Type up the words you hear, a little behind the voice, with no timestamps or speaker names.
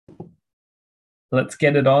Let's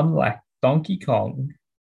get it on like Donkey Kong.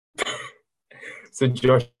 So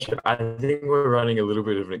Josh, I think we're running a little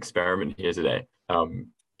bit of an experiment here today. And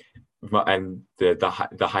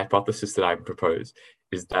the hypothesis that I propose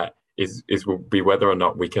is that is will be whether or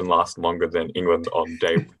not we can last longer than England on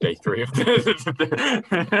day three of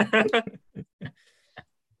the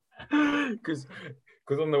because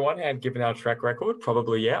on the one hand, given our track record,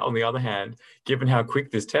 probably yeah. On the other hand, given how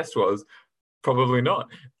quick this test was, probably not.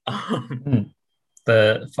 Hmm.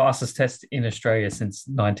 The fastest test in Australia since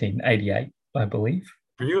 1988, I believe.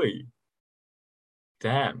 Really,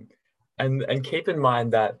 damn. And keep in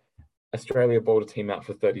mind that Australia bowled a team out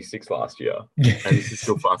for 36 last year, and this is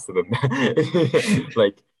still faster than that.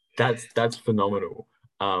 Like that's phenomenal.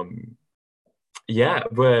 Um, yeah,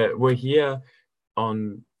 we're here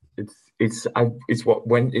on it's what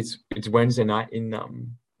when it's Wednesday night It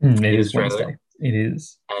in is Australia, Wednesday. It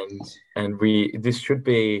is. and we this should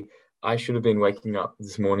be I should have been waking up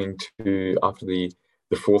this morning to after the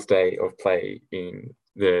fourth day of play in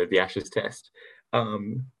the Ashes Test.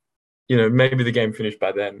 Um, maybe the game finished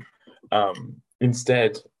by then.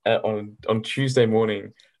 Instead, on Tuesday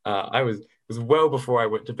morning, it was well before I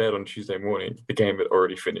went to bed on Tuesday morning. The game had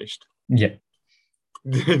already finished. Yeah.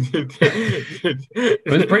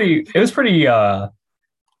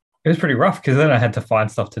 It was pretty rough because then I had to find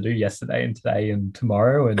stuff to do yesterday and today and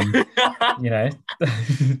tomorrow and you know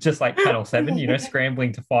just like panel 7,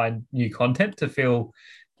 scrambling to find new content to fill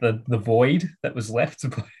the void that was left.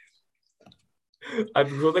 I'm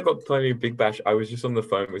sure they got plenty of Big Bash. I was just on the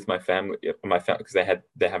phone with my family because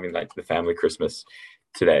they're having like the family Christmas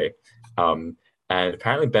today, and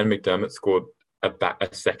apparently Ben McDermott scored a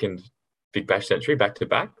second Big Bash century back to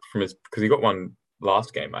back from his because he got one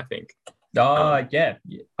last game, I think.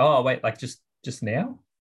 Yeah. Oh wait, like just now.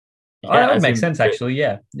 Oh, Yeah, that would as make in sense actually.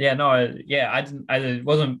 Yeah. Yeah, no, I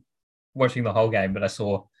wasn't watching the whole game, but I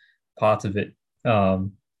saw parts of it.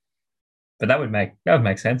 um but that would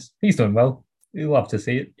make sense. He's doing well. You love to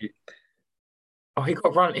see it. oh, he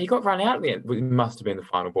got run out in the end. It must have been the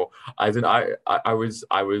final ball. I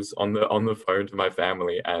was on the phone to my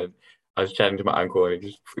family and I was chatting to my uncle and he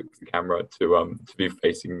just flipped the camera to be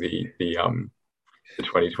facing the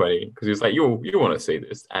 2020 because he was like, you want to see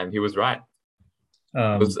this, and he was right.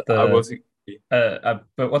 I The was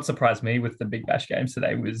But what surprised me with the Big Bash games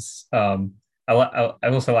today was I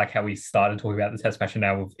also like how we started talking about the Test match and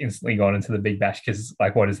now we've instantly gone into the Big Bash because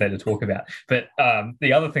like what is there to talk about? But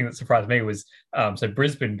the other thing that surprised me was so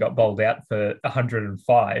Brisbane got bowled out for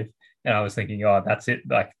 105, and I was thinking, oh, that's it,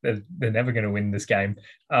 like they're never going to win this game.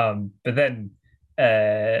 But then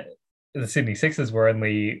the Sydney Sixers were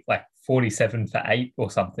only like 47 for 8 or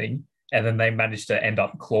something, and then they managed to end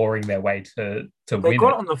up clawing their way to they win got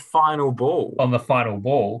it it on the final ball. on the final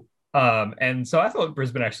ball. And so I thought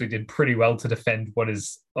Brisbane actually did pretty well to defend what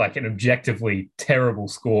is like an objectively terrible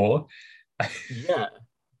score. Yeah.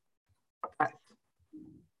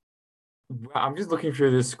 I'm just looking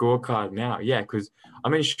through the scorecard now. Yeah, because I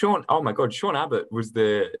mean Sean. Oh my God, Sean Abbott was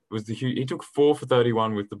the he took 4 for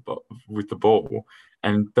 31 with the ball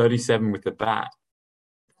and 37 with the bat.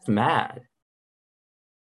 It's mad.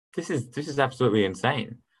 This is absolutely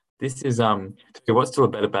insane. This is what's still a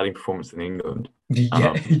better batting performance than England. Yeah,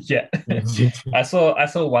 Um, yeah. I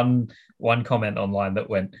saw one comment online that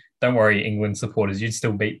went, "Don't worry, England supporters, you'd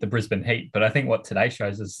still beat the Brisbane Heat." But I think what today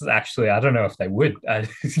shows is actually I don't know if they would.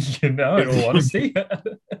 In all honesty.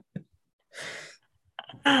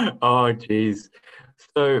 oh geez.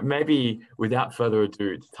 So maybe without further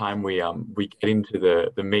ado, it's time we get into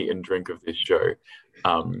the meat and drink of this show.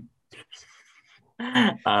 Um,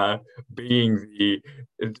 uh, being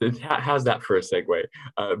how's that for a segue?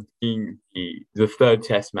 Being the third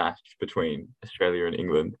Test match between Australia and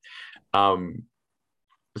England. Um,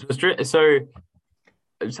 so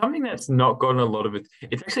something that's not gotten a lot of it.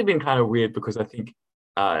 It's actually been kind of weird because I think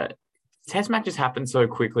uh, Test matches happen so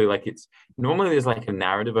quickly. Like it's normally there's like a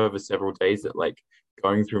narrative over several days that like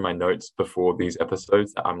going through my notes before these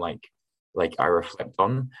episodes that I'm like I reflect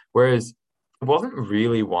on. Whereas it wasn't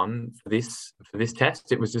really one for this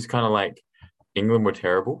test. It was just kind of like England were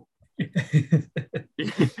terrible. That's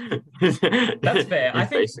fair. I Is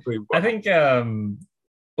think basically I what think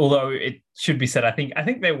although it should be said, I think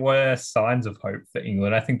there were signs of hope for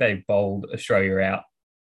England. I think they bowled Australia out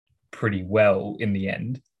pretty well in the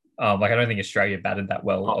end. Like I don't think Australia batted that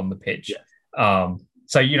well oh on the pitch. yeah.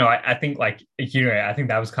 So I think like I think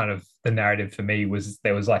that was kind of the narrative for me was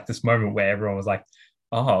there was like this moment where everyone was like,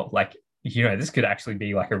 oh, like this could actually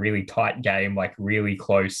be like a really tight game, like really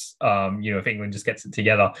close. If England just gets it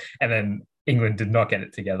together, and then England did not get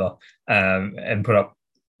it together, and put up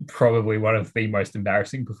probably one of the most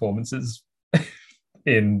embarrassing performances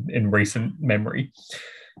in recent memory.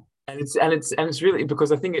 And it's really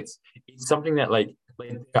because I think it's something that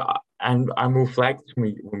and we'll flag this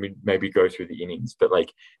when we maybe go through the innings, but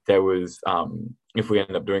like there was if we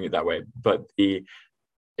end up doing it that way, but there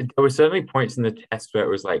were certainly points in the test where it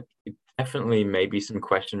was like definitely maybe some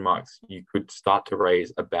question marks you could start to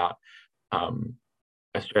raise about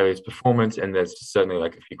Australia's performance, and there's certainly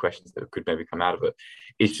like a few questions that could maybe come out of it.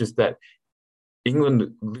 It's just that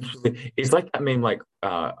England literally it's like that meme, like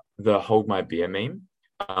the hold my beer meme.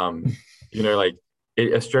 Um, like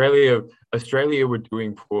Australia were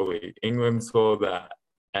doing poorly. England saw that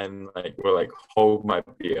and like were like hold my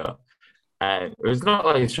beer. And it was not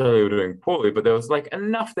like Australia were doing poorly, but there was like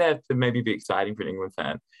enough there to maybe be exciting for an England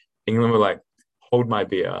fan. England were like hold my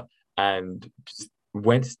beer and just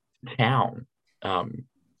went to town,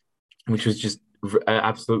 which was just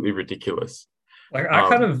absolutely ridiculous. Like I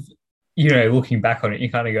kind Um, of, looking back on it,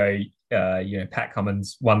 you kind of go, Pat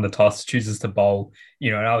Cummins won the toss, chooses to bowl,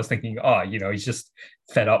 and I was thinking, oh, he's just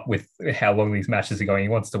fed up with how long these matches are going. He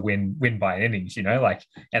wants to win by an innings, like,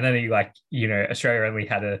 and then Australia only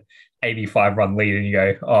had a 85 run lead, and you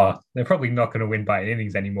go, oh, they're probably not going to win by an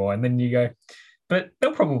innings anymore. And then you go, but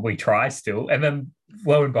they'll probably try still. And then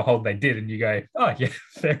lo and behold, they did, and you go, oh yeah,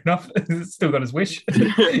 fair enough. Still got his wish.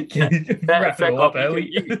 Wrap it all up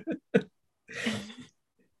early.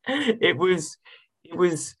 it was it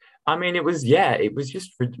was I mean it was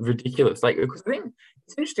just ridiculous, like because I think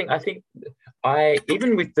it's interesting. I think I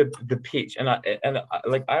even with the pitch and I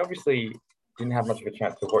obviously didn't have much of a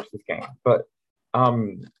chance to watch this game, but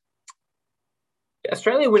um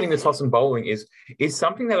Australia winning the toss and bowling is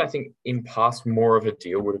something that I think in past more of a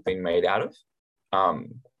deal would have been made out of,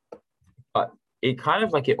 but it kind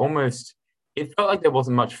of like it felt like there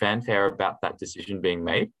wasn't much fanfare about that decision being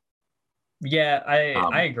made. Yeah, I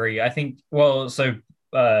um agree. I think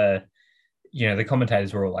the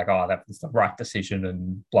commentators were all like, "Oh, that was the right decision,"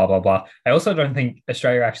 and blah blah blah. I also don't think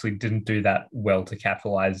Australia actually didn't do that well to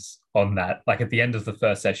capitalize on that. Like at the end of the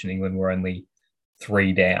first session, England were only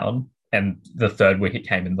three down, and the third wicket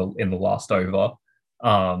came in the last over.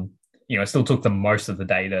 It still took them most of the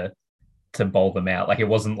day to bowl them out. Like it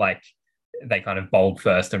wasn't like they kind of bowled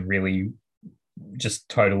first and really just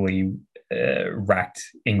totally racked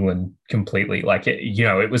England completely. Like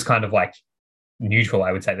it was kind of like neutral.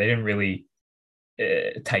 I would say they didn't really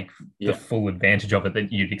take the yeah full advantage of it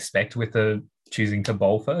that you'd expect with the choosing to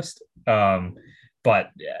bowl first.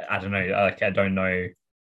 But I don't know. Like I don't know.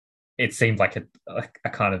 It seemed like a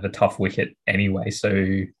kind of a tough wicket anyway. So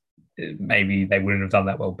maybe they wouldn't have done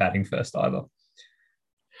that well batting first either.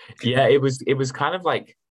 yeah, it was kind of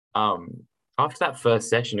like after that first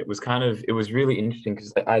session it was really interesting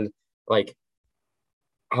because like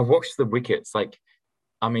I watched the wickets. Like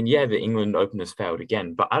I mean, yeah, the England openers failed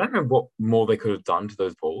again, but I don't know what more they could have done to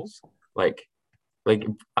those balls. Like, like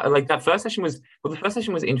that first session was well, the first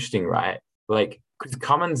session was interesting, right? Like, because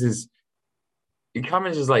Cummins is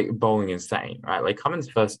like bowling insane, right? Like Cummins'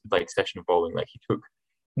 first like session of bowling, like he took,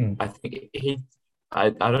 Hmm. I think I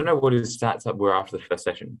don't know what his stats up were after the first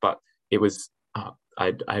session, but it was, I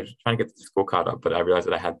was trying to get the scorecard up, but I realized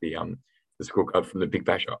that I had the scorecard from the Big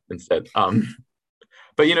Bash up instead.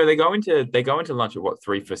 But they go into lunch at what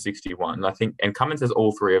 3 for 61, I think, and Cummins has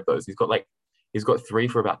all three of those. He's got three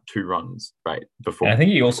for about 2 runs right And I before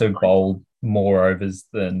think he before also going. bowled more overs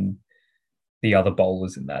than the other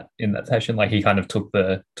bowlers in that session. Like he kind of took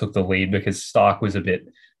the lead because Stark was a bit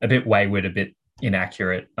wayward, a bit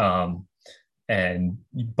inaccurate. And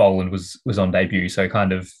Boland was on debut, so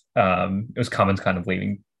kind of it was Cummins kind of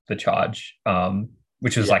leading the charge,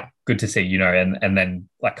 which was like Yeah, good to see, and then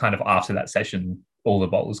like kind of after that session, all the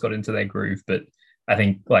bowlers got into their groove. But I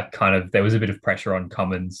think like kind of there was a bit of pressure on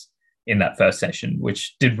Cummins in that first session,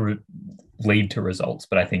 which did lead to results.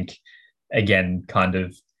 But I think again, kind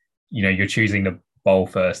of, you're choosing to bowl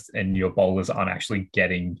first, and your bowlers aren't actually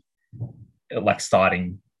getting like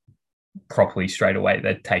starting properly straight away.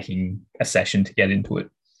 They're taking a session to get into it.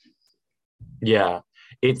 yeah.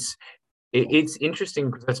 It's it's interesting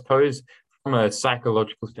because I suppose from a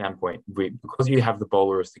psychological standpoint, because you have the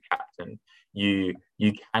bowler as the captain, you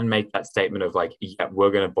can make that statement of like, yeah,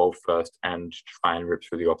 we're going to bowl first and try and rip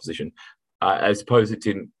through the opposition. I suppose it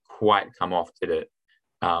didn't quite come off, did it?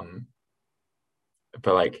 Um,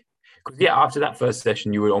 but like, because yeah, after that first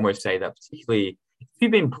session, you would almost say that particularly if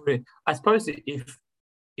you've been put in, I suppose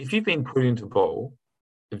if you've been put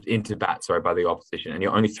into bat, sorry, by the opposition, and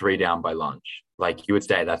you're only three down by lunch, like you would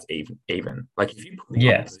say that's even. Like if you put the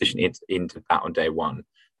Yeah, opposition into bat on day one,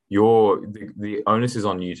 the onus is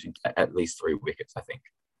on you to get at least 3 wickets. I think.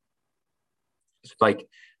 Like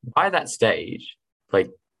by that stage, like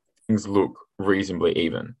things look reasonably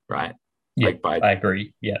even, right? Yeah, Like by I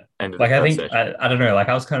agree. Yeah. end of the Like I first think session. I don't know, like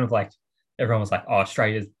I was kind of like everyone was like, oh,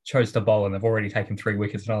 Australia chose to bowl and they've already taken 3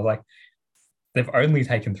 wickets. And I was like, they've only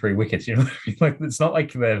taken 3 wickets. You know what I mean? Like it's not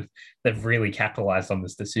like they've really capitalized on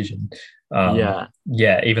this decision. Yeah,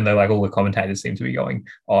 Yeah, even though like all the commentators seem to be going,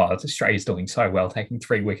 oh, it's Australia's doing so well taking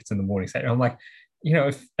 3 wickets in the morning session. I'm like,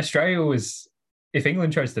 if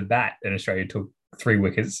England chose to bat and Australia took 3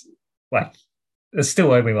 wickets, like it's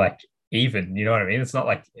still only like even. You know what I mean? It's not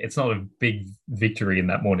a big victory in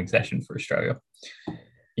that morning session for Australia.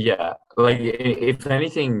 yeah. Like if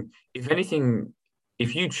anything,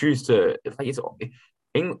 if you choose to, like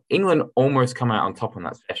England almost come out on top on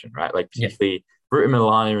that session, right? Like Yeah, particularly Britain and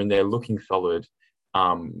Milana, and they're looking solid.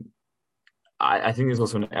 Um, I think there's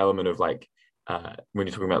also an element of like when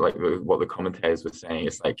you're talking about like what the commentators were saying,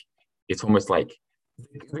 it's almost like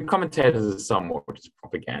the commentators are somewhat just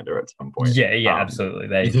propaganda at some point. yeah, yeah, absolutely.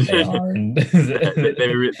 They they, are, and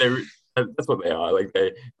that's what they are. Like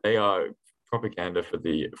they are propaganda for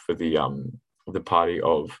the party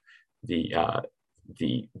of the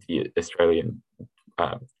Australian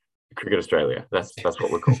uh, Cricket Australia. That's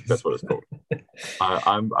what we're called. That's what it's called.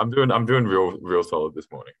 I'm doing real solid this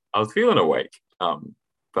morning. I was feeling awake,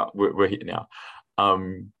 but we're here now.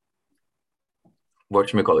 Um,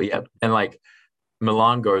 whatchamacallit, yeah, and like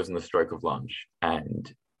Milan goes in the stroke of lunch,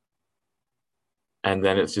 and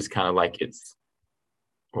then it's just kind of like it's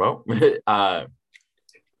well,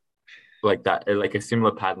 like that, like a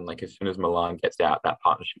similar pattern. Like as soon as Milan gets out, that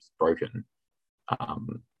partnership's broken.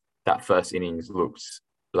 Um, that first innings looks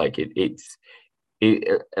like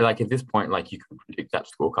like at this point, like you could predict that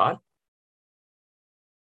scorecard,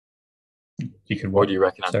 you could or do what? you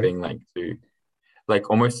reckon I'm Sorry. being like too like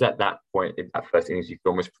almost at that point in that first innings, you could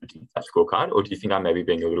almost predict that scorecard, or do you think I'm maybe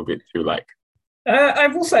being a little bit too like I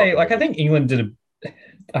will say, like, I optimistic? think England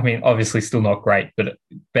I mean, obviously still not great, but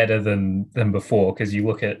better than before because you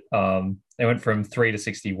look at they went from 3 to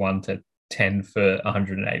 61 to 10 for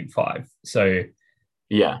 185. So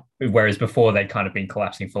Yeah, whereas before they'd kind of been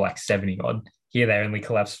collapsing for like 70 odd, here they only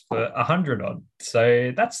collapsed for 100 odd.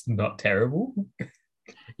 So that's not terrible.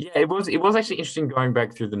 yeah, it was actually interesting going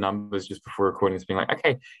back through the numbers just before recording this, being like,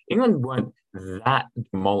 okay, England weren't that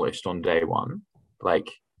demolished on day one, like,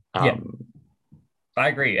 Yeah, um, I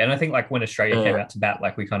agree. And I think like when Australia came uh, out to bat,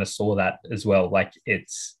 like we kind of saw that as well. I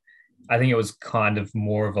think it was kind of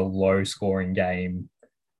more of a low scoring game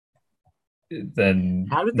than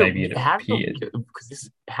how did maybe it the appeared. wicket because this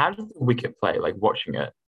how did the wicket play like watching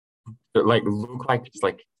it, it like look like it's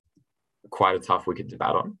like quite a tough wicket to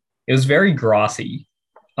bat on. It was very grassy.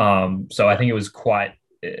 So I Yeah, think it was quite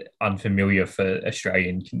unfamiliar for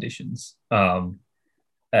Australian conditions.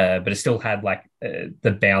 But it still had like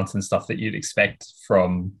the bounce and stuff that you'd expect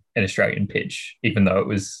from an Australian pitch, even though it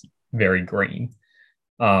was very green.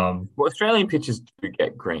 well, Australian pitches do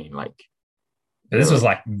get green, like But they're this was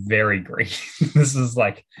like like very green. This is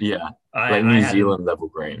like yeah, like I New had an Zealand level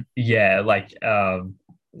green. yeah, like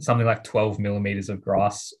something like 12 millimeters of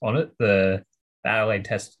grass on it. The Adelaide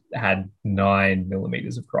test had 9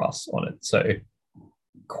 millimeters of grass on it. So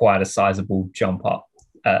quite a sizable jump up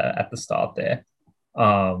at the start there.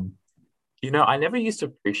 Um, I never used to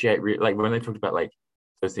appreciate like when they talked about like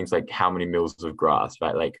those things like how many mils of grass,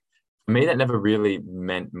 right? Like for me, that never really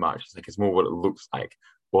meant much. It's like it's more what it looks like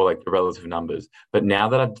or like the relative numbers. But now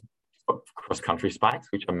that I've got cross country spikes,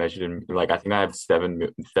 which are measured in like I think I have 7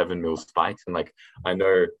 mil spikes, and like I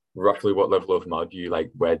know roughly what level of mud you like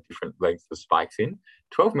wear different lengths of spikes in.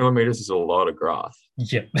 12 millimeters is a lot of grass.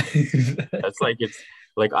 yeah. That's like it's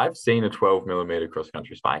like I've seen a 12 millimeter cross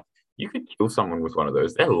country spike. You could kill someone with one of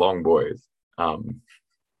those. They're long boys.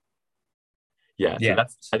 Yeah, so Yeah. that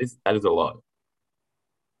is a lot.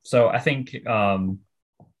 So I think, yeah,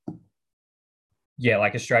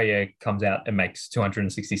 like Australia comes out and makes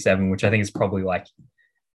 267, which I think is probably like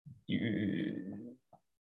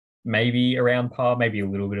maybe around par, maybe a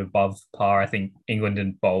little bit above par. I think England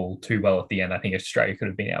didn't bowl too well at the end. I think Australia could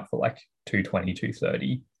have been out for like 220,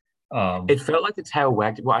 230. It felt like the tail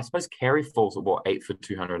wagged. Well, I suppose Carey falls at what 8 for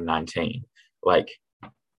 219. Like,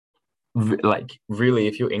 like really,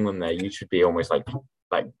 if you're England there, you should be almost like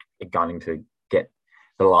gunning to get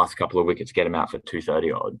the last couple of wickets, get them out for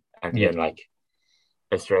 230 odd, and Yeah. then like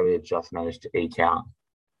Australia just managed to eke out.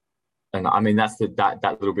 And I mean, that's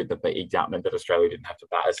that little bit that they eked out meant that Australia didn't have to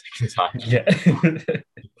bat a second time. Yeah.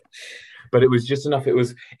 But it was just enough. It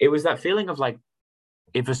was that feeling of like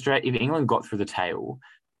if England got through the tail,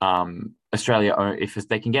 Australia if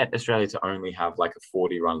they can get Australia to only have like a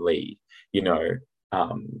 40 run lead, you know,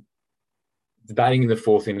 um, the batting in the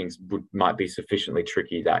fourth innings might be sufficiently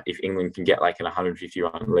tricky that if England can get like an 150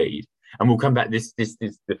 run lead, and we'll come back. This is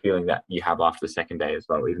the feeling that you have after the second day as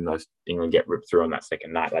well. Even though England get ripped through on that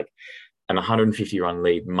second night, like an 150 run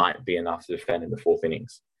lead might be enough to defend in the fourth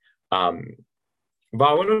innings. But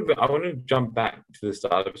I want to jump back to the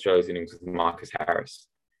start of Australia's innings with Marcus Harris,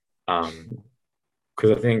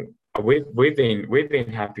 because I think we've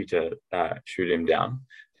been happy to shoot him down.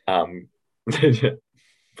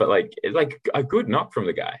 But like it's like a good knock from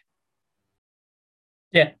the guy.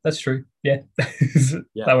 Yeah, that's true. Yeah.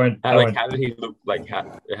 Yeah. That won't, that won't. How did he look like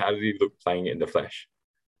how did he look playing it in the flesh?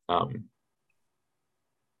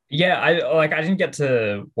 Yeah, I didn't get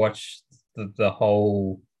to watch the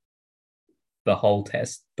whole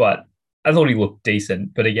test, but I thought he looked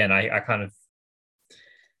decent. But again, I kind of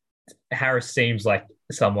Harris seems like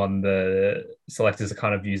someone the selectors are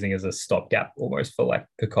kind of using as a stopgap almost for like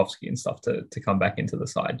Kukovsky and stuff to come back into the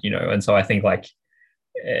side, you know. And so I think like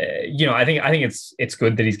I think it's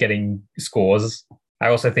good that he's getting scores. I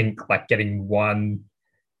also think like getting one,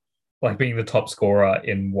 like being the top scorer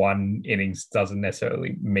in one innings doesn't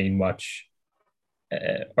necessarily mean much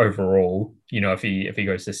overall. You know, if he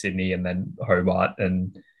goes to Sydney and then Hobart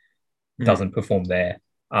and doesn't perform there,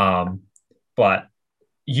 but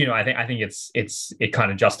I think it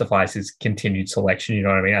kind of justifies his continued selection. You know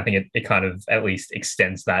what I mean? I think it kind of at least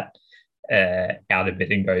extends that out a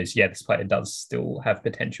bit and goes, yeah, this player does still have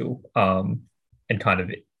potential, and kind of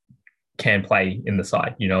can play in the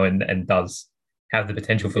side, you know, and does have the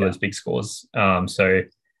potential for those big scores. So,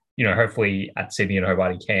 hopefully at Sydney and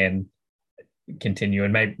Hobart he can continue,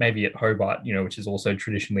 and maybe at Hobart, which is also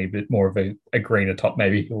traditionally a bit more of a greener top,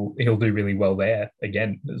 maybe he'll do really well there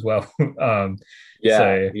again as well. I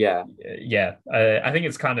think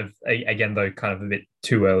it's kind of again though kind of a bit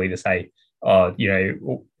too early to say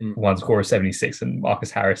one score of 76 and Marcus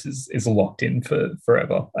Harris is locked in for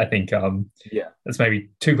forever. I think it's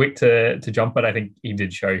maybe too quick to jump, but I think he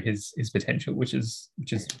did show his potential, which is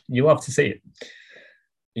you love to see it.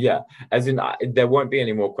 Yeah, as in there won't be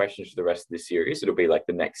any more questions for the rest of the series. It'll be like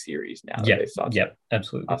the next series now. Yeah,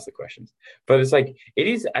 absolutely. Ask the questions, but it's like it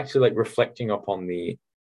is actually like reflecting upon the.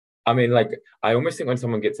 I mean, like I almost think when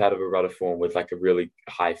someone gets out of a rudder form with like a really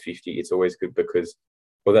high 50, it's always good because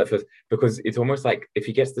it's almost like if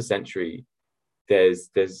he gets the century, there's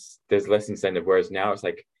less incentive. Whereas now it's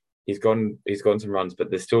like he's gotten some runs, but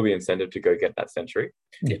there's still the incentive to go get that century.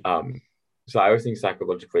 Yeah. So I always think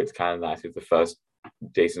psychologically it's kind of nice if the first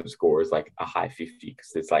decent score is like a high 50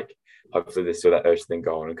 because it's like hopefully there's still that urge to then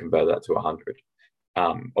go on and convert that to 100.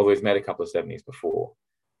 Although he's made a couple of 70s before.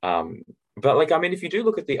 But like I mean, if you do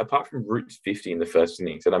look at apart from Root's 50 in the first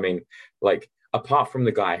innings, and I mean, like apart from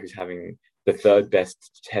the guy who's having the third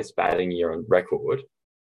best test batting year on record,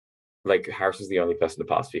 like Harris is the only person to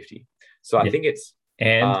pass 50. So I think it's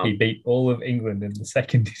he beat all of England in the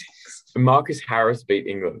second innings. Marcus Harris beat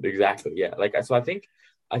England, exactly. Yeah, like so I think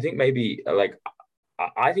maybe like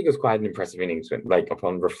I think it was quite an impressive innings when, like,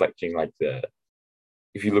 upon reflecting, like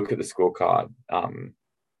if you look at the scorecard,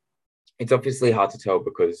 it's obviously hard to tell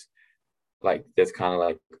because, like, there's kind of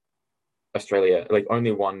like Australia, like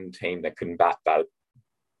only one team that couldn't bat.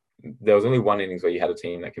 There was only one innings where you had a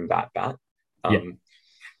team that can bat.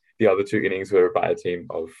 The other two innings were by a team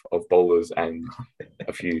of bowlers and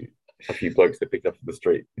a few blokes that picked up from the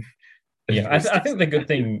street. Yeah, I think the good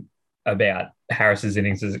thing about Harris's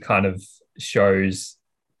innings is it kind of shows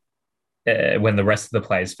when the rest of the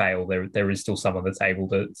players fail, there is still someone that's able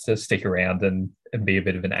to stick around and be a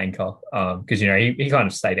bit of an anchor. Because he kind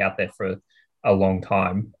of stayed out there for a long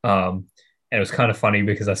time. And it was kind of funny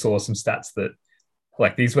because I saw some stats that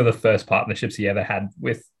like these were the first partnerships he ever had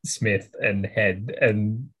with Smith and Head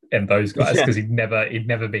and those guys because he'd never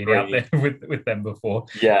been out there with them before.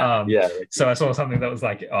 So I saw something that was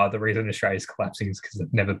like, the reason Australia's collapsing is because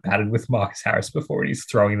they've never batted with Marcus Harris before and he's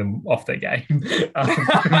throwing them off their game, which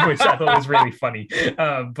I thought was really funny.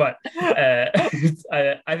 But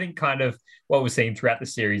I think kind of what we're seeing throughout the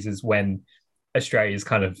series is when Australia's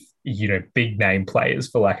kind of big name players,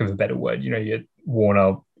 for lack of a better word, your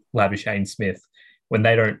Warner, Labuschagne, Smith, when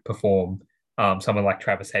they don't perform, someone like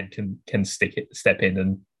Travis Head can step in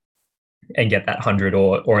and get that 100,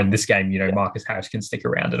 or in this game, Marcus Harris can stick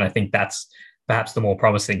around. And I think that's perhaps the more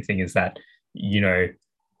promising thing is that,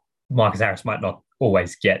 Marcus Harris might not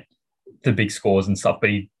always get the big scores and stuff, but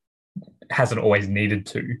he hasn't always needed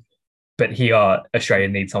to. But here, Australia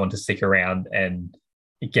needs someone to stick around and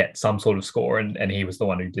get some sort of score. And he was the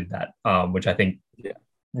one who did that, which I think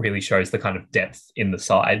really shows the kind of depth in the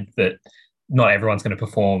side that not everyone's going to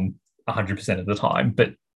perform 100% of the time,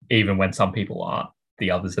 but even when some people aren't,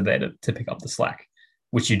 the others are there to pick up the slack.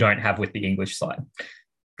 which you don't have with the English side.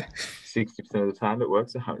 60% of the time it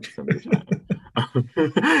works 100% of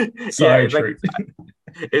the time. So Yeah, true.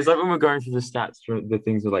 It's like when we're going through the stats for the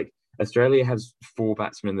things are like Australia has 4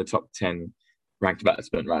 batsmen in the top 10 ranked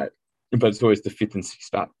batsmen, right? But it's always the fifth and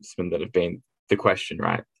sixth batsmen that have been the question,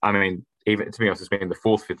 right? I mean, even to be honest, it's been the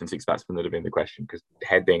fourth, fifth, and sixth batsmen that have been the question because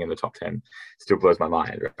Head being in the top 10 still blows my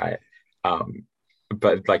mind, right? Um,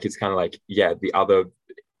 but like it's kind of like, yeah, the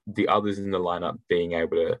others in the lineup being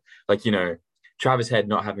able to like, Travis Head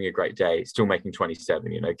not having a great day, still making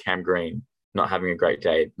 27, Cam Green not having a great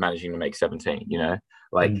day, managing to make 17,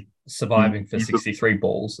 like And surviving for 63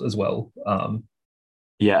 balls as well.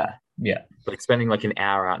 Yeah. Yeah. Like spending like an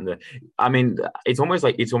hour out in I mean, it's almost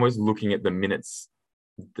looking at the minutes.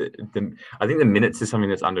 I think the minutes is something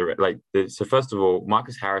that's under like so first of all,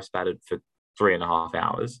 Marcus Harris batted for 3.5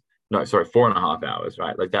 hours. No, sorry, 4.5 hours,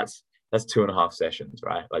 right? Like that's 2.5 sessions,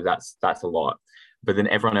 right? Like that's a lot. But then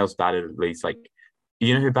everyone else batted at least like,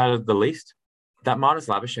 who batted the least? That Marnus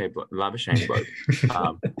Labuschagne bloke.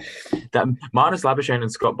 That Marnus Labuschagne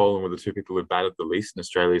and Scott Boland were the two people who batted the least in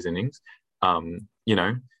Australia's innings.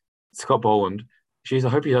 Scott Boland. Jeez, I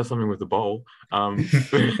hope he does something with the bowl. Well,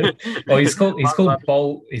 he's called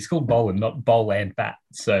Boland, not bowl and bat.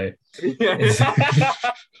 So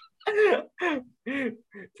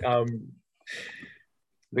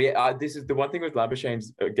but yeah, this is the one thing with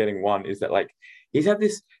Labuschagne's getting one is that like he's had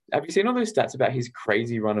this. Have you seen all those stats about his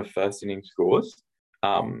crazy run of first inning scores?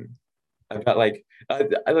 About like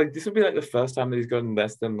this will be like the first time that he's gotten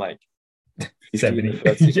less than like 70.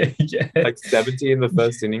 Yeah. Like 70 in the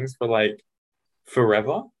first innings for like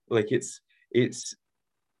forever. Like it's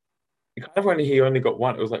kind of when he only got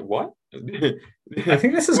one, it was like, what? I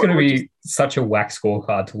think this is going to be such a whack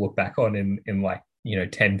scorecard to look back on in like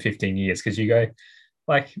 10, 15 years because you go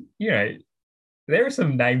like there are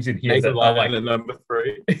some names in here that are like number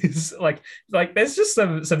 3. It's like there's just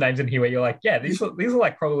some names in here where you're like, yeah, these are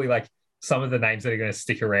like probably like some of the names that are going to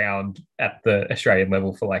stick around at the Australian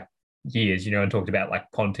level for like years, and talked about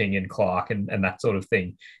like Ponting and Clark and that sort of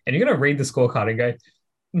thing. And you're going to read the scorecard and go,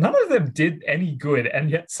 none of them did any good. And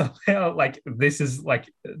yet somehow like this is like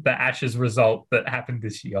the Ashes result that happened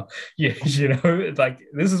this year. Yeah, like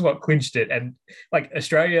this is what clinched it. And like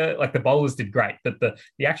Australia, like the bowlers did great, but the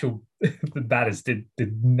actual the batters did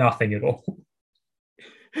nothing at all.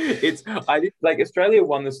 Like Australia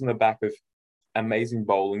won this on the back of amazing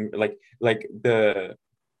bowling, like the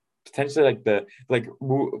potentially like the like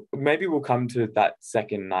maybe we'll come to that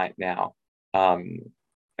second night now,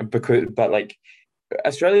 but like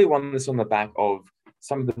Australia won this on the back of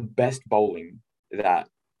some of the best bowling that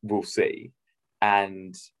we'll see,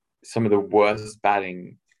 and some of the worst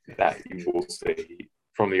batting that you will see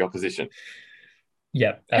from the opposition.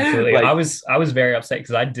 Yeah, absolutely. I was very upset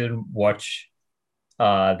because I didn't watch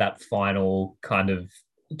that final kind of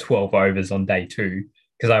 12 overs on day 2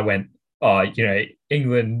 because I went,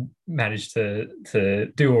 England managed to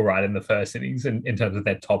do all right in the first innings in terms of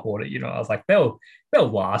their top order. I was like, they'll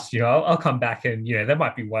last. I'll come back and there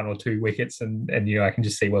might be 1 or 2 wickets and I can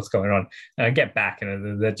just see what's going on. And I get back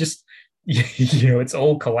and they're just it's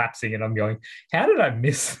all collapsing and I'm going, how did I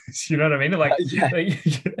miss this? You know what I mean? Like,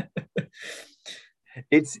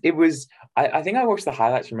 it was. I think I watched the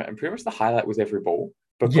highlights from it, and pretty much the highlight was every ball.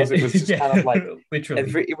 Because it was just kind of like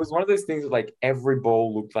literally. It was one of those things that like every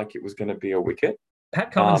ball looked like it was going to be a wicket.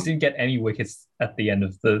 Pat Cummins didn't get any wickets at the end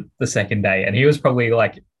of the second day, and he was probably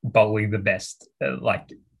like bowling the best, like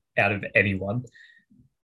out of anyone.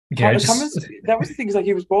 Cummins, that was the thing. Is like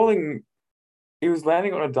he was bowling, he was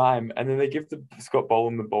landing on a dime, and then they give the Scott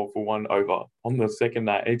Boland the ball for 1 over on the second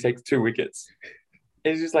night, and he takes 2 wickets.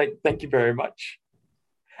 It's just like, thank you very much.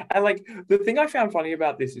 And like the thing I found funny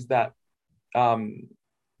about this is that, one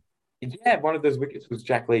of those wickets was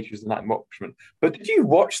Jack Leach, who's the night watchman. But did you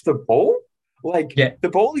watch the ball? Like, the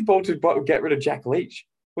ball he balled to get rid of Jack Leach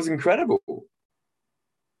was incredible.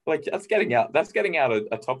 Like, that's getting out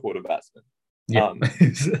a top order batsman. Yeah.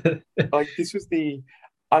 Like, this was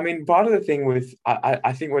part of the thing with,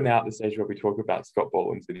 I think we're now at the stage where we talk about Scott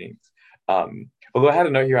Boland's innings. Although I had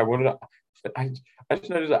a note here, I just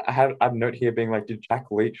noticed I have a note here being like, did Jack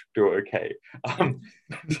Leach do okay?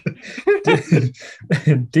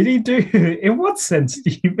 Did he do? In what sense do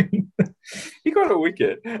you mean? He got a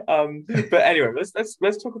wicket. But anyway,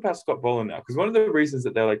 let's talk about Scott Boland now, because one of the reasons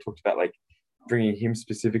that they like talked about like bringing him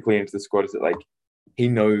specifically into the squad is that like he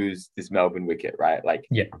knows this Melbourne wicket, right? Like,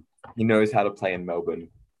 he knows how to play in Melbourne,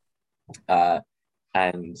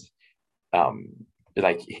 and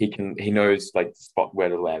like he knows like the spot where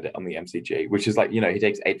to land it on the MCG, which is like, he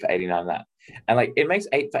takes 8 for 89 that, and like it makes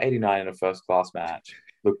 8 for 89 in a first class match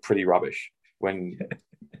look pretty rubbish. when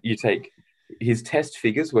you take his test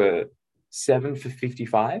figures were 7 for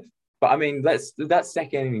 55. But I mean, that's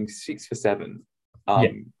second inning 6 for 7. Yeah.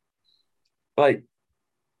 Like,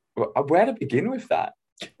 where to begin with that?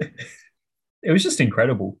 It was just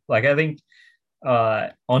incredible. Like I think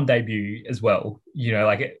on debut as well,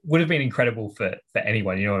 like it would have been incredible for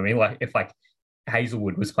anyone, you know what I mean? Like if like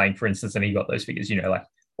Hazelwood was playing, for instance, and he got those figures, like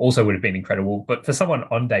also would have been incredible. But for someone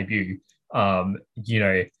on debut,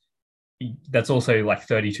 that's also like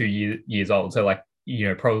 32 years old. So like,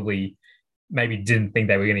 probably maybe didn't think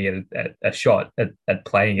they were going to get a shot at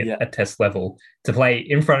playing it at test level, to play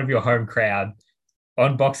in front of your home crowd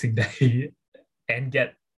on Boxing Day and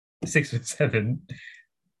get 6 for 7.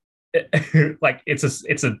 Like it's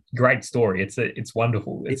a great story. It's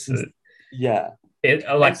wonderful. Like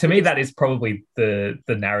to me, that is probably the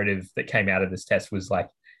narrative that came out of this test, was like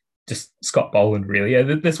just Scott Boland, really.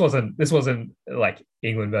 This wasn't like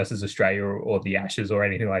England versus Australia or the Ashes or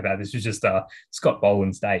anything like that. This was just Scott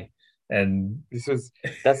Boland's day. And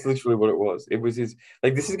that's literally what it was. It was his,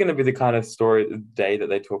 like, this is going to be the kind of story, the day that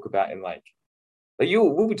they talk about in like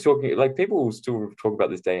we'll be talking, like people will still talk about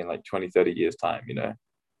this day in like 20, 30 years time,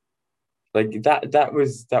 like that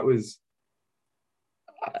was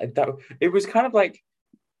it was kind of like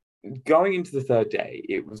going into the third day.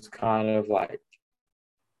 It was kind of like,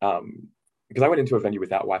 because I went into a venue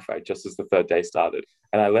without Wi-Fi just as the third day started,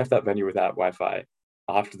 and I left that venue without Wi-Fi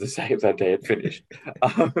after the save that day had finished.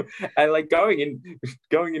 And like going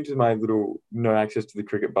into my little no access to the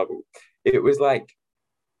cricket bubble, it was like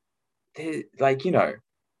this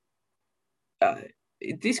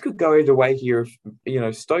could go either way here.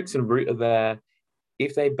 If Stokes and Root are there,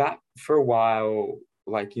 if they bat for a while,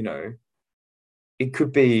 like it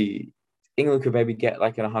could be England could maybe get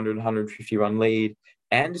like an 100, 150 run lead.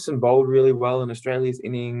 Anderson bowled really well in Australia's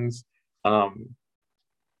innings.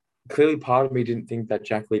 Clearly, part of me didn't think that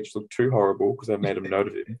Jack Leach looked too horrible because I made a note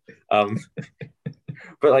of him.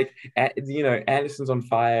 But like, Anderson's on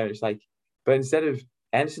fire. It's like, but instead of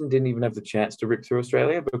Anderson didn't even have the chance to rip through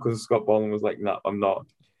Australia because Scott Boland was like, no, I'm not.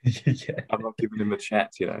 I'm not giving him a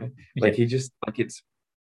chance. Like he just like it's.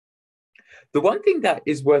 The one thing that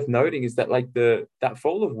is worth noting is that like that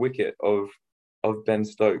fall of wicket of Ben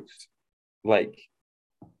Stokes, like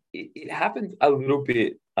it happened a little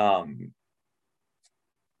bit.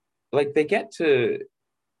 Like they get to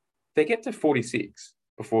 46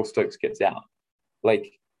 before Stokes gets out.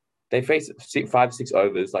 Like they face 5-6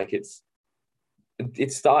 overs. Like it's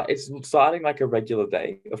starting like a regular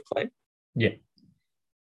day of play. Yeah.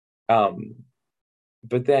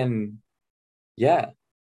 But then,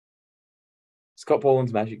 Scott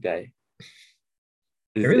Boland's magic day.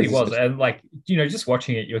 It really was, and like just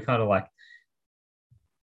watching it, you were kind of like,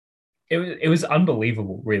 it was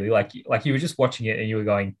unbelievable, really. Like you were just watching it and you were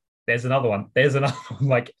going, "There's another one. There's another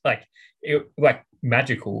one." like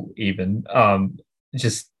magical, even.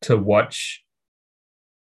 Just to watch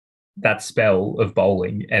that spell of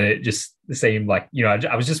bowling, and it just seemed like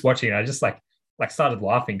I was just watching it. I just like started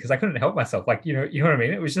laughing because I couldn't help myself. Like you know what I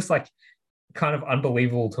mean. It was just like kind of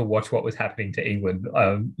unbelievable to watch what was happening to England.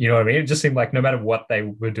 You know what I mean? It just seemed like no matter what they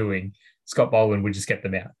were doing, Scott Boland would just get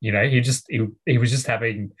them out. He was just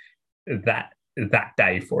having that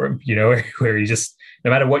day for him. Where he just,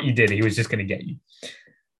 no matter what you did, he was just going to get you.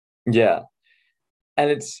 Yeah, and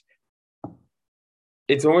it's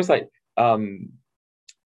almost like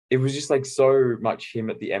it was just like so much him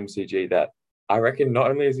at the MCG that I reckon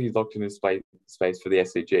not only is he locked in his space for the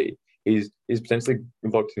SCG, he's potentially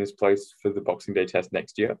locked in his place for the Boxing Day test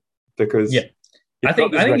next year, because I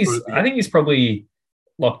think he's probably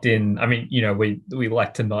locked in. I mean, we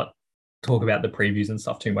like to not talk about the previews and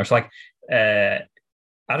stuff too much. Like, I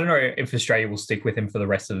don't know if Australia will stick with him for the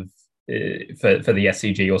rest of for the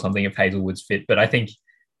SCG or something if Hazelwood's fit, but I think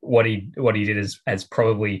what he did has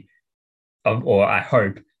probably, or I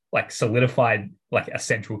hope, like solidified like a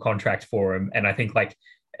central contract for him, and I think like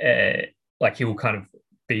he will kind of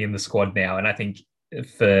be in the squad now. And I think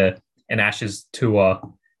for an Ashes tour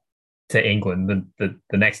to England, the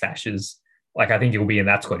next Ashes, like I think he'll be in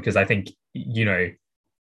that squad, because I think he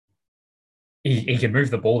can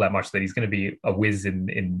move the ball that much that he's going to be a whiz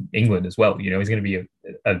in England as well. He's going to be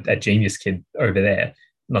a genius kid over there.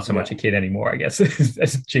 Not so much a kid anymore, I guess.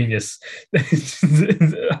 As a genius, just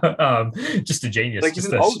a genius, like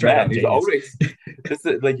just a straight up genius. Always,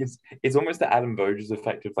 it's almost the Adam Voges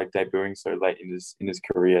effect of like debuting so late in his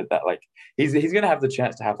career that like he's going to have the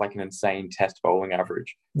chance to have like an insane test bowling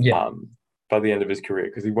average. By the end of his career,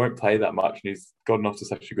 because he won't play that much and he's gotten off to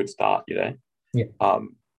such a good start.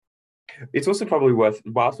 It's also probably worth,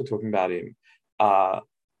 whilst we're talking about him,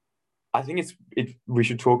 I think we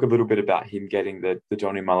should talk a little bit about him getting the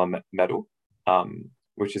Johnny Muller medal,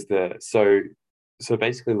 which is so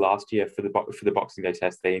basically last year for the Boxing Day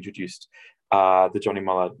test they introduced the Johnny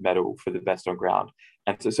Muller medal for the best on ground,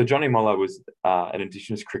 and so Johnny Muller was an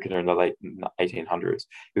Indigenous cricketer in the late 1800s.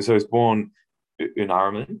 So he was born in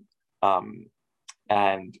Arraman,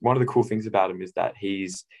 and one of the cool things about him is that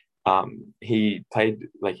he played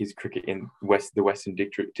like his cricket in the Western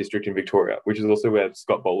District in Victoria, which is also where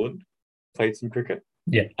Scott Boland played some cricket.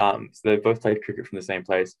 Yeah. So they both played cricket from the same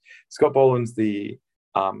place. Scott Boland's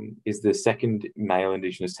is the second male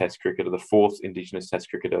Indigenous Test cricketer, the fourth Indigenous Test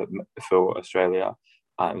cricketer for Australia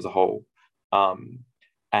as a whole.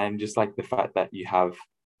 And just like the fact that you have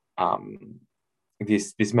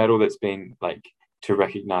this medal that's been like to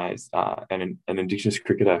recognise an Indigenous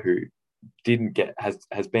cricketer who didn't get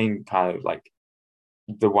has been kind of like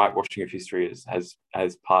the whitewashing of history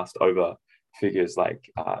has passed over figures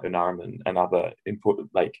like Unaraman and other important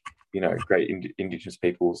like great Indigenous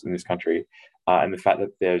peoples in this country, and the fact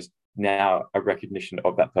that there's now a recognition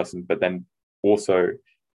of that person, but then also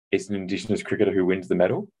it's an Indigenous cricketer who wins the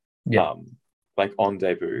medal, like on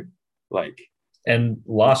debut, like. And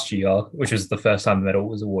last year, which was the first time the medal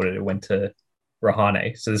was awarded, it went to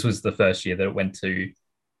Rahane. So this was the first year that it went to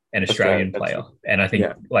an Australian player, and I think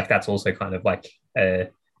like that's also kind of like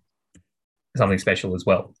something special as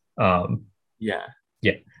well. Like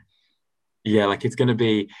it's going to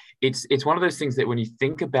be it's one of those things that when you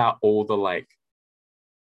think about all the like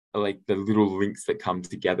the little links that come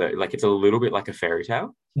together, like it's a little bit like a fairy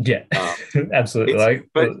tale. Absolutely.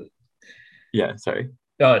 Sorry.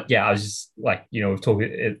 I was just like, we've talked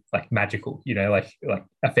it like magical, like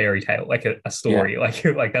a fairy tale, like a story,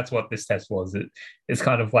 like that's what this test was. It's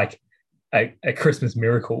kind of like a Christmas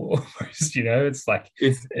miracle almost, it's like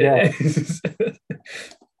it's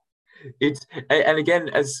and again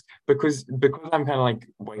because I'm kind of like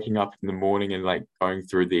waking up in the morning and like going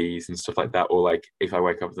through these and stuff like that, or like if I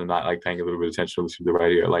wake up in the night like paying a little bit of attention to listen to the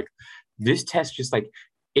radio, like this test just like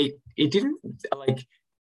it didn't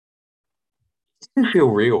feel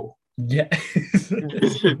real.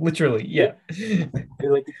 Literally.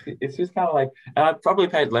 Like it's just kind of like, and I probably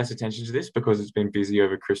paid less attention to this because it's been busy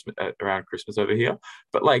over Christmas, around Christmas over here,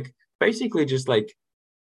 but like basically just like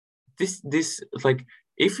this like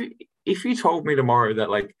if you told me tomorrow that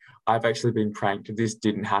like I've actually been pranked, this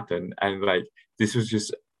didn't happen, and like this was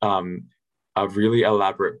just a really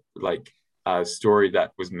elaborate like story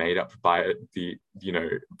that was made up by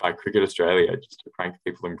by Cricket Australia just to prank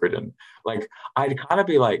people in Britain, like I'd kind of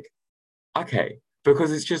be like, okay,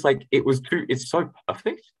 because it's just like it's so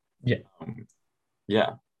perfect.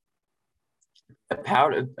 A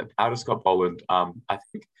power to Scott Boland. I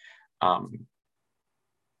think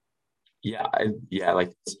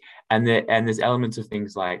like, and there's elements of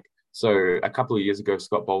things like, so a couple of years ago,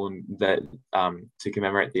 Scott Boland, that to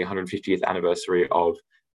commemorate the 150th anniversary of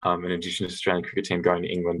an Indigenous Australian cricket team going to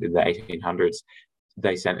England in the 1800s,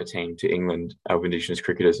 they sent a team to England of Indigenous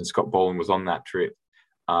cricketers, and Scott Boland was on that trip.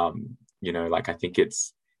 Like I think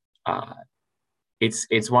it's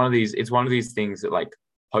one of these things that like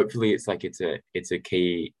hopefully it's a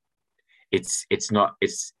key. It's not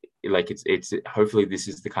it's like it's hopefully this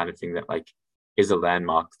is the kind of thing that like is a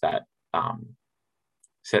landmark that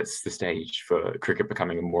sets the stage for cricket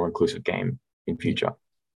becoming a more inclusive game in future.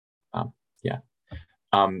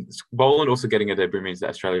 Boland also getting a debut means that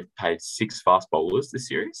Australia paid 6 fast bowlers this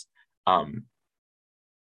series,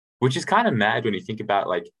 which is kind of mad when you think about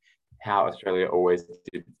like how Australia always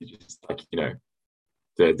did just like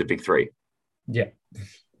the big 3.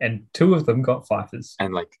 And 2 of them got fifers,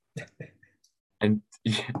 and like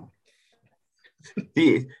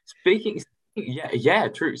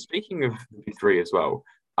true. Speaking of the big 3 as well,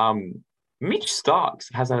 Mitch Starks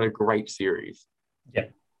has had a great series.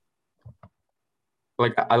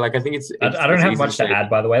 I think it's I don't have much to add,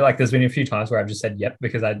 by the way. Like there's been a few times where I've just said yep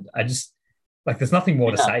because I just like there's nothing more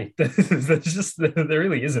to say. There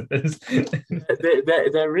really isn't. They're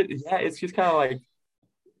really, it's just kind of like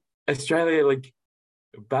Australia like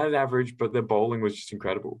batted average, but their bowling was just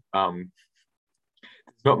incredible. There's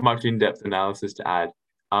not much in-depth analysis to add.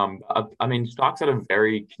 I mean, Starks had a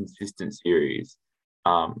very consistent series.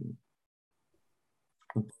 Like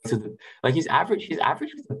his average with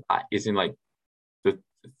the bat is in like the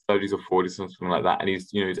 30s or 40s, something like that, and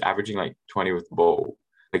he's averaging like 20 with the ball.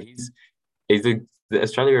 Like he's the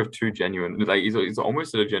Australia of 2 genuine. Like he's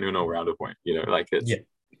almost at a genuine all-rounder point. Like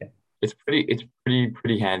it's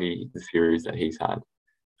pretty handy, the series that he's had.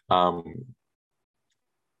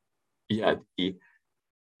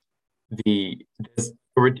 The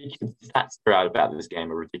ridiculous stats throughout about this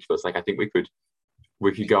game are ridiculous. Like I think we could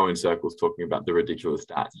we could go in circles talking about the ridiculous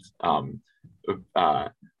stats.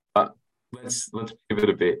 But let's pivot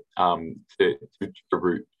a bit to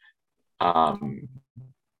Root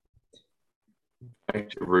back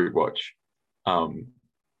to Root Watch.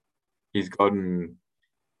 He's gotten.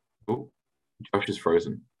 Oh, Josh is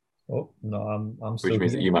frozen, Oh no, I'm which still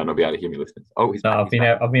means that here. you might not be able to hear me, listeners. Oh, he's No, back.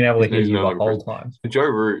 I've been able to hear He's you no the longer whole frozen. time. So Joe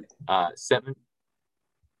Root, seven.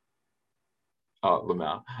 Oh,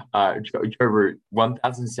 Lamau. Joe Root,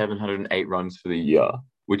 1,708 runs for the year,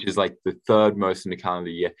 which is like the third most in the calendar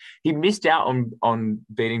year. He missed out on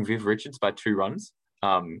beating Viv Richards by 2 runs.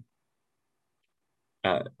 Like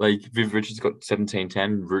Viv Richards got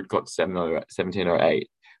 1710, Root got 1708.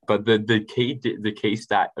 But the key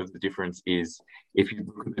stat of the difference is if you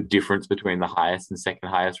look at the difference between the highest and second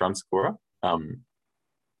highest run scorer. And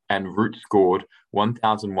Root scored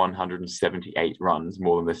 1,178 runs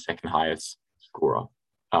more than the second highest scorer,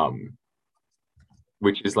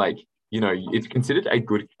 which is like, it's considered a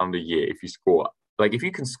good calendar year if you score. Like if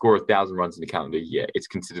you can score 1,000 runs in a calendar year, it's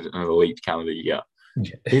considered an elite calendar year.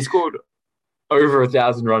 Yeah. He scored over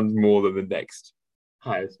 1,000 runs more than the next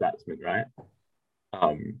highest batsman, right?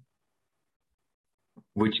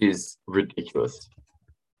 Which is ridiculous.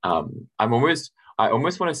 I almost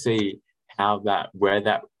want to see how where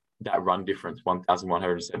that run difference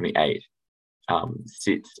 1,178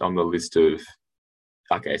 sits on the list of.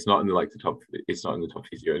 Okay, it's not in the top. It's not in the top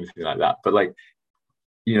 50 or anything like that. But like,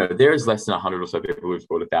 there is less than 100 or so people who've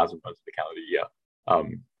scored 1,000 runs in the calendar year.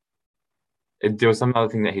 There was some other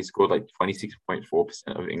thing that he scored like 26.4%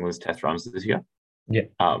 of England's Test runs this year. Yeah.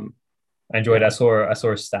 I enjoyed. I saw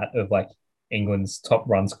a stat of like England's top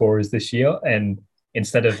run scorers this year, and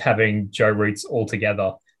instead of having Joe Root's all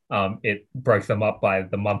together, it broke them up by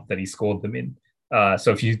the month that he scored them in.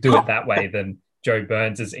 So if you do it that way, then Joe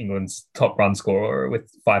Burns is England's top run scorer with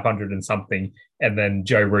 500 and something, and then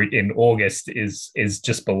Joe Root in August is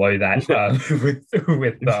just below that with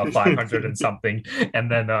 500 and something, and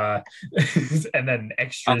then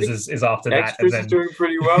extras is after that, extras and then is doing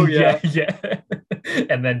pretty well, yeah.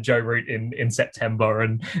 And then Joe Root in September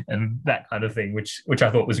and that kind of thing, which I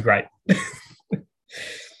thought was great.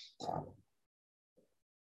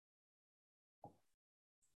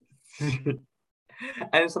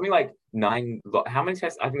 And it's something like 9. How many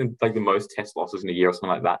tests? I think like the most test losses in a year or something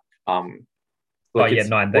like that. 9.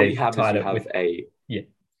 They tied it with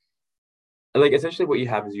like essentially what you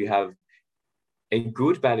have is you have a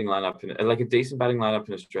good batting lineup like a decent batting lineup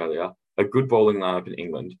in Australia, a good bowling lineup in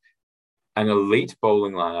England, an elite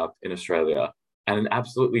bowling lineup in Australia, and an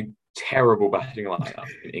absolutely terrible batting lineup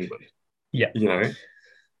in England. Yeah,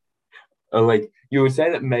 like you would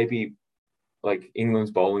say that maybe like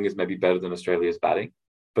England's bowling is maybe better than Australia's batting,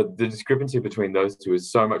 but the discrepancy between those two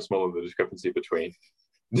is so much smaller than the discrepancy between.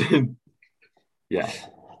 Yeah,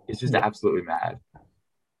 it's just absolutely mad.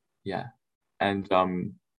 Yeah, and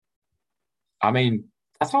I mean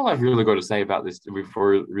that's all I've really got to say about this.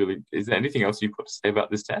 Before really, is there anything else you've got to say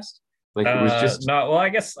about this test? Like it was just no. Well, I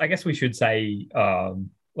guess we should say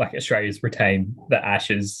like Australia's retained the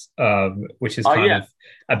Ashes, which is kind of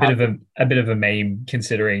a bit of a meme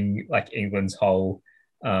considering like England's whole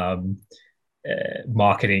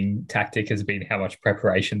marketing tactic has been how much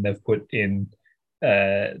preparation they've put in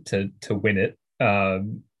to win it.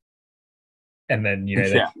 And then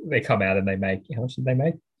they come out and they make, how much did they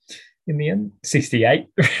make in the end? 68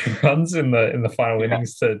 runs in the final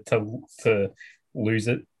innings to lose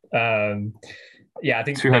it. I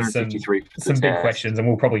think there's some big questions, and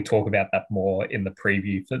we'll probably talk about that more in the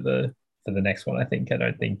preview for the next one. I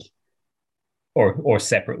don't think, or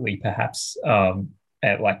separately perhaps,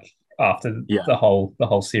 at like after the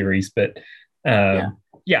whole series. But I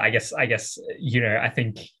guess I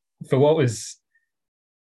think for what was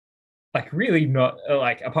like really not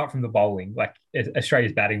like apart from the bowling, like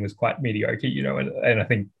Australia's batting was quite mediocre, and I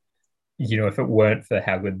think if it weren't for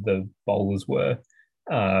how good the bowlers were.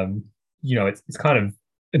 It's kind of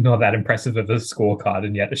not that impressive of a scorecard,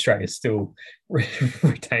 and yet Australia still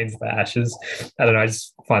retains the Ashes. I don't know. I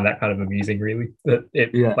just find that kind of amusing, really. That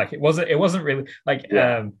it wasn't really like.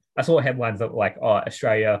 I saw headlines that were like, "Oh,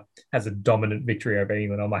 Australia has a dominant victory over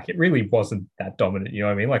England." I'm like, it really wasn't that dominant. You know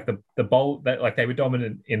what I mean? Like the bowl that like they were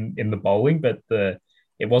dominant in the bowling, but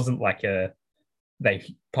it wasn't like they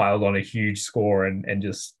piled on a huge score and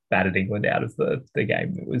just battered England out of the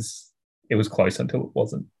game. It was close until it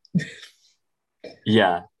wasn't.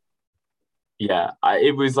 I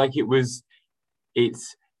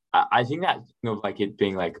think that like it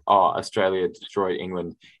being like, oh, Australia destroyed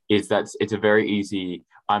England is it's a very easy.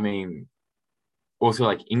 I mean, also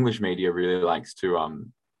like English media really likes to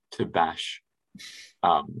bash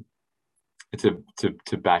to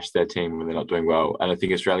bash their team when they're not doing well. And I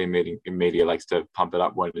think Australian media likes to pump it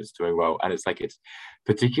up when it's doing well. And it's like, it's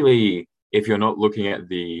particularly if you're not looking at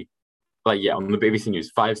the, like, yeah, on the BBC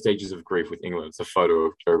News, 5 stages of grief with England. It's a photo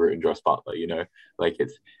of Joe Root and Joss Butler,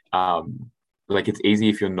 like it's easy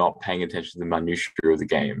if you're not paying attention to the minutiae of the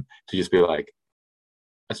game to just be like,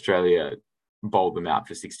 Australia bowled them out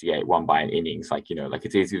for 68, won by an innings. Like, like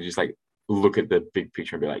it's easy to just like look at the big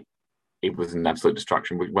picture and be like, it was an absolute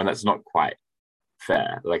destruction when that's not quite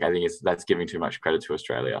fair. Like, I think that's giving too much credit to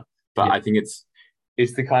Australia. But yeah. I think it's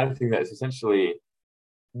the kind of thing that is essentially,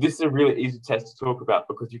 this is a really easy test to talk about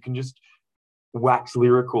because you can just wax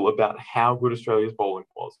lyrical about how good Australia's bowling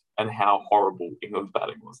was and how horrible England's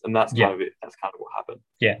batting was. And that's kind of it. That's kind of what happened.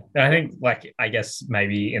 Yeah. And I think, like, I guess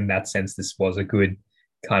maybe in that sense, this was a good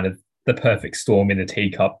kind of the perfect storm in a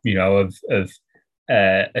teacup, of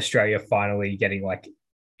Australia finally getting like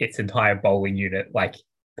its entire bowling unit like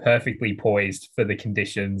perfectly poised for the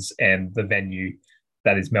conditions and the venue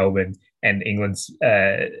that is Melbourne, and England's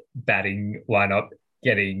batting lineup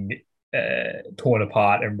getting torn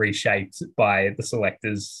apart and reshaped by the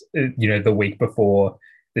selectors, the week before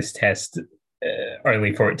this test,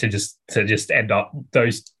 only for it to just end up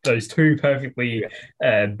those two perfectly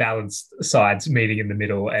balanced sides meeting in the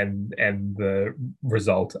middle, and the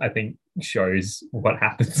result, I think, shows what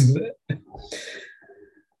happens.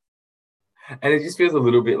 And it just feels a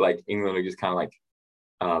little bit like England are just kind of like,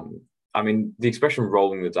 I mean, the expression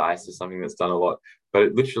 "rolling the dice" is something that's done a lot, but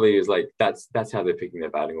it literally is like that's how they're picking their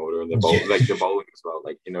batting order and their like the bowling as well.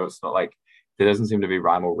 Like, it's not like there doesn't seem to be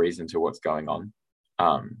rhyme or reason to what's going on.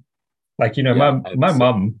 My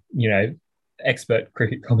mum, expert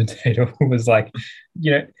cricket commentator, was like,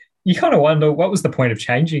 you kind of wonder what was the point of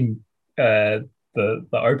changing the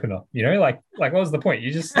opener, like what was the point?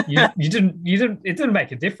 You didn't it didn't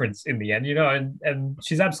make a difference in the end, and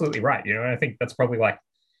she's absolutely right, and I think that's probably like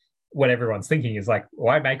what everyone's thinking is like,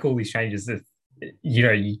 why make all these changes if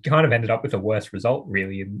you kind of ended up with a worse result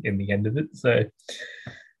really in the end of it. So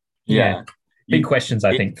big questions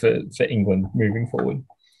I think for England moving forward.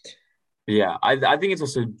 Yeah, I think it's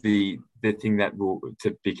also the thing that we'll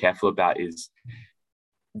to be careful about is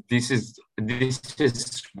this has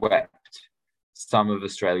swept some of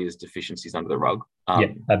Australia's deficiencies under the rug.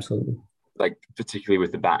 Absolutely. Like particularly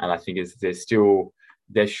with the bat, and I think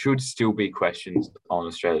there should still be questions on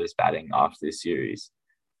Australia's batting after this series,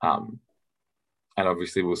 and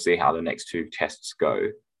obviously we'll see how the next 2 tests go.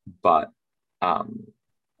 But I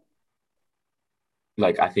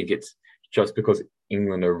think it's just because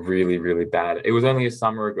England are really, really bad. It was only a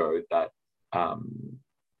summer ago that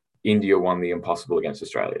India won the impossible against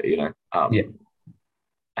Australia,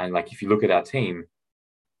 And like, if you look at our team's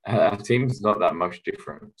not that much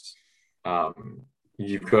different.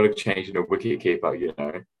 You've got to change into a wicket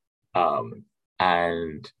keeper,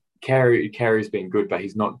 and Carey's been good, but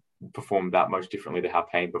he's not performed that much differently to how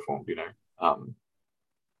Payne performed,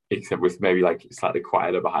 except with maybe like slightly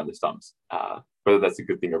quieter behind the stumps. Whether that's a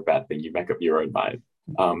good thing or a bad thing, you make up your own mind.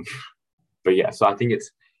 But yeah, so I think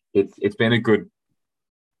it's been a good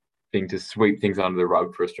thing to sweep things under the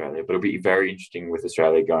rug for Australia, but it'll be very interesting with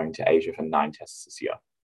Australia going to Asia for 9 tests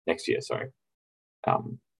next year. Sorry.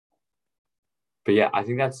 But yeah, I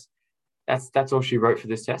think that's all she wrote for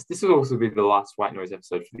this test. This will also be the last White Noise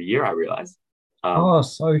episode for the year, I realize.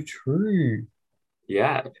 So true.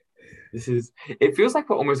 Yeah. It feels like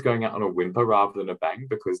we're almost going out on a whimper rather than a bang,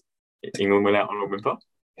 because England went out on a whimper.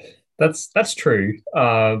 That's true.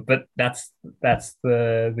 But that's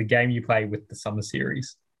the game you play with the summer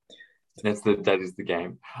series. That is the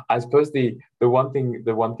game. I suppose the one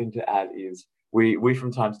thing to add is we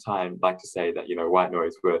from time to time like to say that White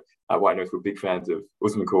Noise were big fans of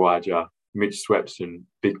Usman Khawaja, Mitch Swepson,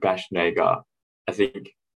 Big Bash Nagar. I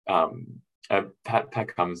think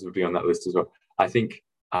Pat Cummins would be on that list as well. I think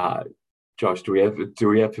Josh, do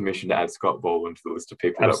we have permission to add Scott Boland to the list of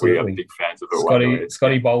people Absolutely. That we are big fans of?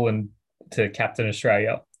 Scotty Boland to captain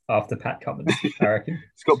Australia after Pat Cummins, I reckon.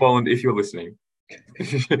 Scott Boland, if you're listening,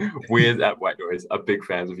 we at White Noise are big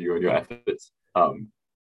fans of you and your efforts.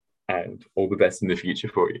 And all the best in the future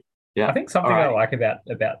for you. Yeah, I think something I like about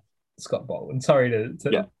Scott Boland. Sorry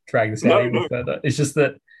to drag this out even further. It's just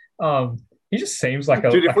that he just seems like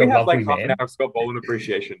Dude, if we have like half man. an hour of Scott Boland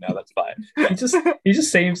appreciation now, that's fine. he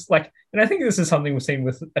just seems like, and I think this is something we've seen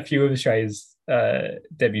with a few of Australia's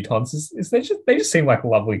debutantes. Is they just seem like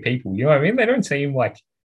lovely people. You know what I mean? They don't seem like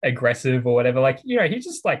aggressive or whatever. Like, he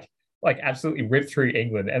just like absolutely ripped through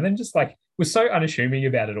England, and then just like was so unassuming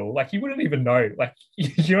about it all. Like, he wouldn't even know. Like,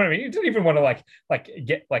 you know what I mean? He didn't even want to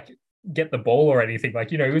get the ball or anything. Like,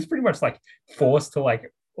 he was pretty much like forced to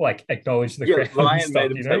like like acknowledge the Yeah, crowd and Ryan stuff,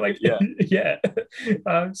 made him you know, take like it. Yeah.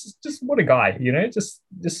 yeah, just what a guy, you know, just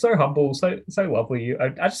so humble, so lovely. I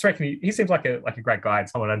just reckon he seems like a great guy and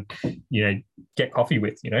someone I'd get coffee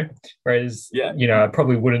with, you know, whereas Yeah. I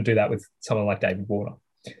probably wouldn't do that with someone like David Warner.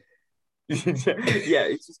 Yeah,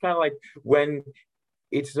 it's just kind of like when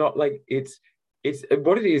it's not like it's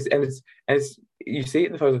what it is, and it's you see it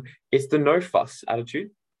in the photo. It's the no fuss attitude.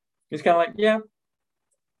 It's kind of like, yeah,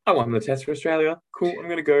 I won the test for Australia. Cool, I'm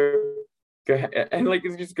gonna go and like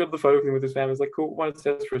you just go to the photo thing with his family. It's like, cool, won a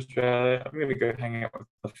test for Australia. I'm gonna go hang out with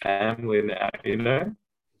the family now.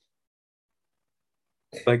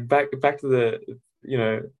 Like back to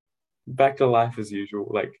the back to life as usual.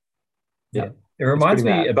 Like, yeah, Yeah, it it's pretty reminds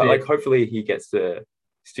me mad. a But like, bit. hopefully, he gets to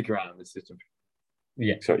stick around in the system.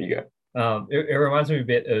 Yeah, So you go. it reminds me a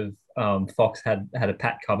bit of Fox had a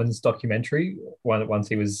Pat Cummins documentary once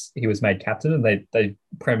he was made captain, and they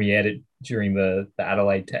premiered it during the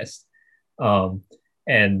Adelaide Test. Um,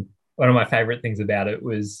 and one of my favorite things about it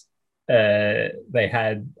was they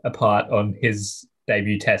had a part on his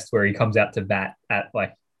debut test where he comes out to bat at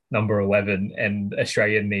like number 11, and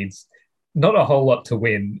Australia needs not a whole lot to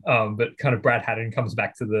win, but kind of Brad Haddin comes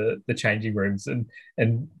back to the changing rooms,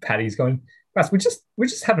 and Paddy's going, Russ, we're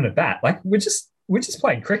just having a bat. Like we're just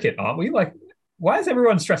playing cricket, aren't we? Like, why is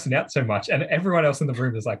everyone stressing out so much? And everyone else in the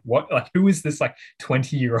room is like, what? Like, who is this like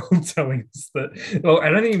 20-year-old telling us that? Well, I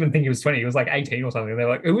don't even think he was 20. He was like 18 or something. And they're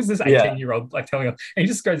like, who is this Yeah, 18-year-old like telling us? And he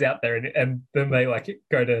just goes out there, and then they like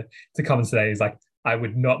go to Cummins today. He's like, I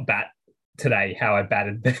would not bat today how I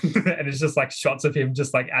batted then. And it's just like shots of him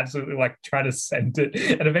just like absolutely like trying to send it.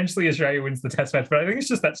 And eventually Australia wins the test match. But I think it's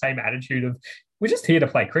just that same attitude of we're just here to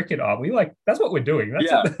play cricket, aren't we? Like that's what we're doing.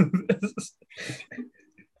 That's yeah.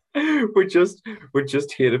 it. We're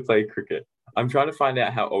just here to play cricket. I'm trying to find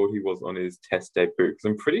out how old he was on his test debut because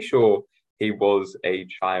I'm pretty sure he was a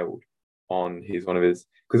child on his one of his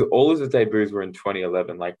because all of his debuts were in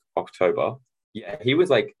 2011, like October. Yeah, he was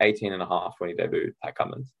like 18 and a half when he debuted at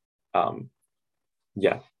Cummins. Um,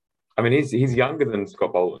 yeah, I mean he's younger than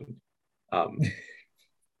Scott Boland. Um,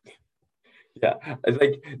 yeah, it's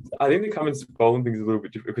like I think the Cummins Boland thing is a little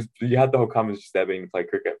bit different because you had the whole Cummins just there being to play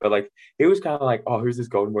cricket, but like he was kind of like, oh, who's this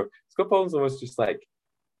golden boy? Scott Boland's almost just like,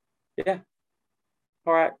 yeah,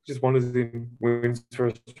 all right, just wanders in, wins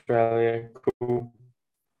for Australia, cool.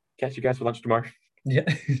 Catch you guys for lunch tomorrow. Yeah.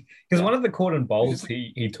 Because Yeah, one of the cordon it's bowls just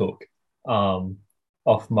he took um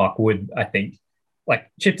off Mark Wood, I think,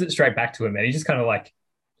 like chipped it straight back to him, and he just kind of like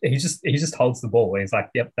he just holds the ball and he's like,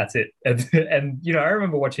 yep, that's it. And I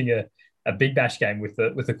remember watching a Big Bash game with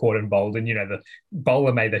the cordon bowled, and the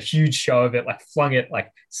bowler made a huge show of it, like flung it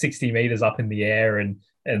like 60 meters up in the air, and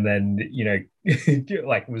then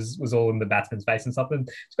like was all in the batsman's face and something.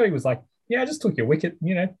 Scotty was like, yeah, I just took your wicket,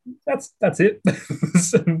 that's it.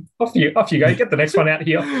 So off you go, get the next one out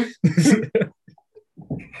here.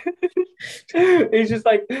 he's just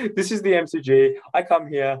like, this is the MCG. I come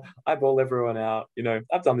here, I bowl everyone out.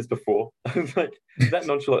 I've done this before. Like that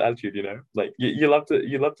nonchalant attitude. Like you love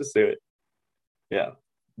to see it. Yeah,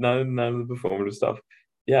 none of the performative stuff.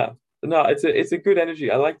 Yeah, no, it's a good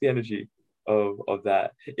energy. I like the energy of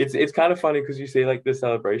that. It's kind of funny because you see like the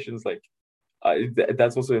celebrations, like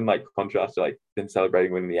that's also in like contrast to like them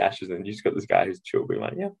celebrating winning the Ashes, and you just got this guy who's chill, being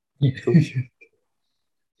like, yeah, cool.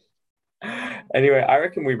 Anyway, I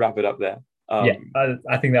reckon we wrap it up there. Yeah,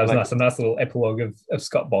 I think that was Like nice. A nice little epilogue of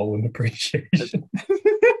Scott Boland appreciation.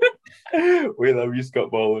 we love you,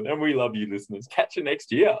 Scott Boland, and we love you, listeners. Catch you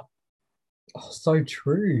next year. Oh, so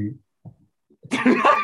true.